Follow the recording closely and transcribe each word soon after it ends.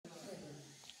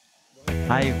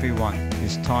Hey everyone,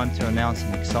 it's time to announce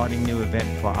an exciting new event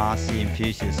for RC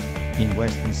enthusiasts in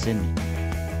Western Sydney.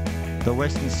 The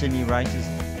Western Sydney races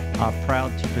are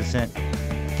proud to present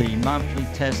the monthly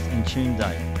Test and Tune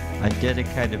Day, a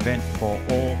dedicated event for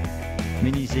all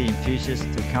Mini Z enthusiasts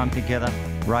to come together,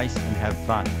 race and have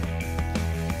fun.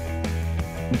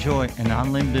 Enjoy an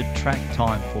unlimited track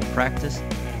time for practice,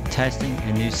 testing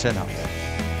and new setups,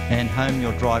 and hone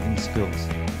your driving skills.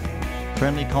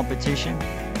 Friendly competition,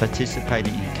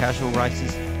 participating in casual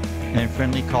races, and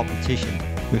friendly competition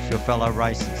with your fellow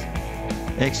racers.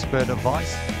 Expert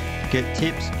advice, get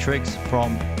tips, tricks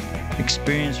from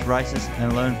experienced racers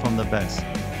and learn from the best.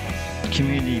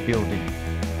 Community building,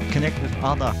 connect with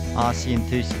other RC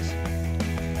enthusiasts.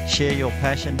 Share your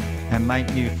passion and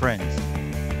make new friends.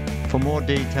 For more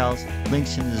details,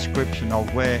 links in the description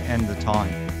of where and the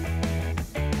time.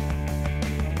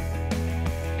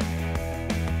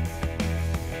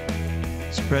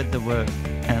 Spread the word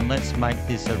and let's make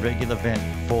this a regular event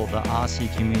for the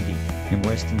RC community in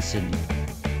Western Sydney.